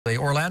The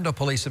Orlando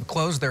police have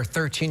closed their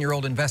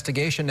 13-year-old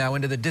investigation now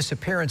into the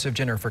disappearance of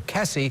Jennifer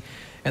Kesse,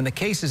 and the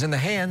case is in the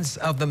hands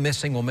of the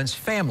missing woman's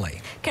family.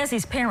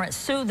 Kesse's parents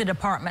sued the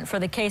department for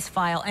the case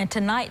file, and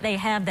tonight they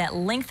have that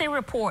lengthy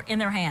report in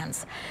their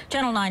hands.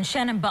 Channel 9's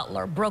Shannon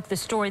Butler broke the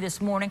story this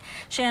morning.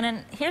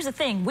 Shannon, here's the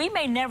thing. We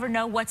may never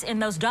know what's in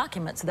those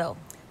documents, though.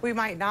 We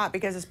might not,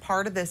 because as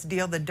part of this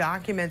deal, the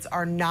documents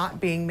are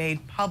not being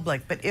made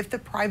public. But if the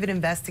private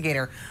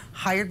investigator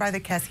hired by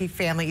the Kesse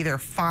family either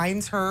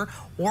finds her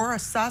or a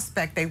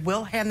suspect, they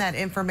will hand that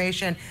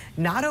information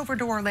not over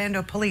to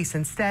Orlando police.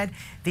 Instead,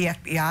 the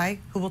FBI,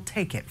 who will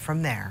take it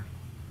from there.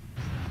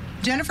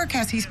 Jennifer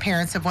Kesse's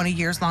parents have won a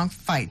years-long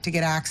fight to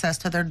get access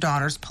to their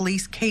daughter's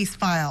police case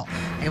file.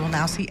 They will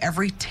now see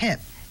every tip,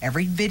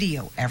 every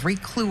video, every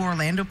clue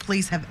Orlando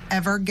police have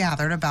ever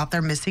gathered about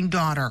their missing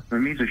daughter. It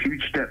means a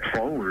huge step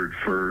forward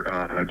for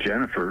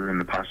Jennifer, and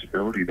the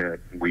possibility that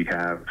we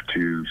have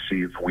to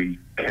see if we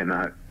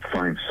cannot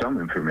find some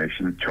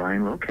information to try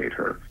and locate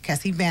her.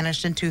 Kesse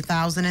vanished in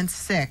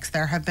 2006.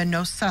 There have been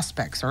no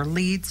suspects or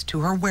leads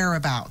to her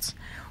whereabouts.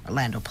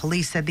 Orlando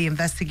police said the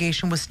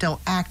investigation was still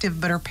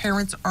active, but her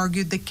parents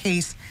argued the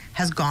case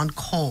has gone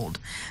cold.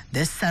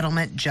 This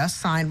settlement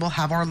just signed will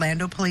have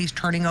Orlando police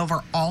turning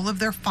over all of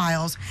their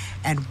files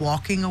and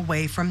walking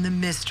away from the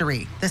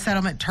mystery. The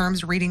settlement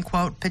terms reading,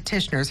 quote,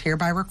 petitioners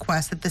hereby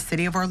request that the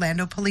City of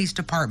Orlando Police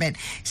Department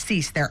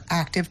cease their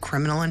active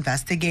criminal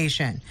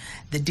investigation.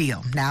 The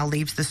deal now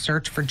leaves the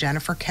search for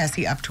Jennifer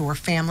Kesse up to her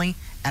family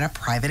and a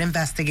private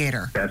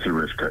investigator. That's a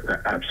risk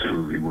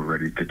absolutely we're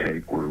ready to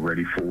take. We're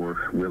ready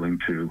for, willing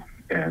to,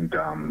 and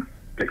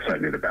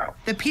excited about.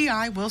 The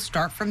PI will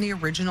start from the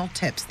original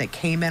tips that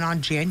came in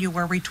on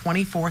January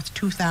 24th,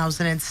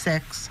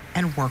 2006,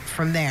 and work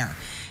from there.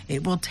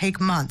 It will take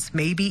months,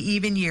 maybe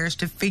even years,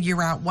 to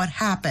figure out what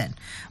happened.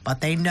 But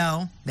they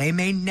know they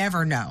may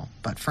never know.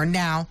 But for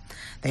now,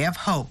 they have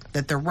hope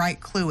that the right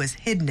clue is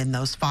hidden in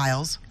those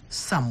files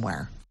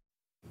somewhere.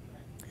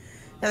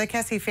 Now, the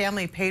Kesse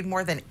family paid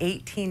more than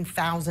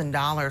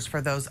 $18,000 for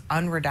those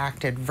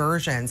unredacted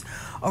versions.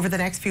 Over the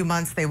next few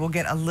months, they will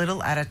get a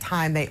little at a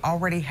time. They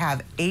already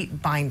have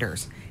 8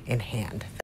 binders in hand.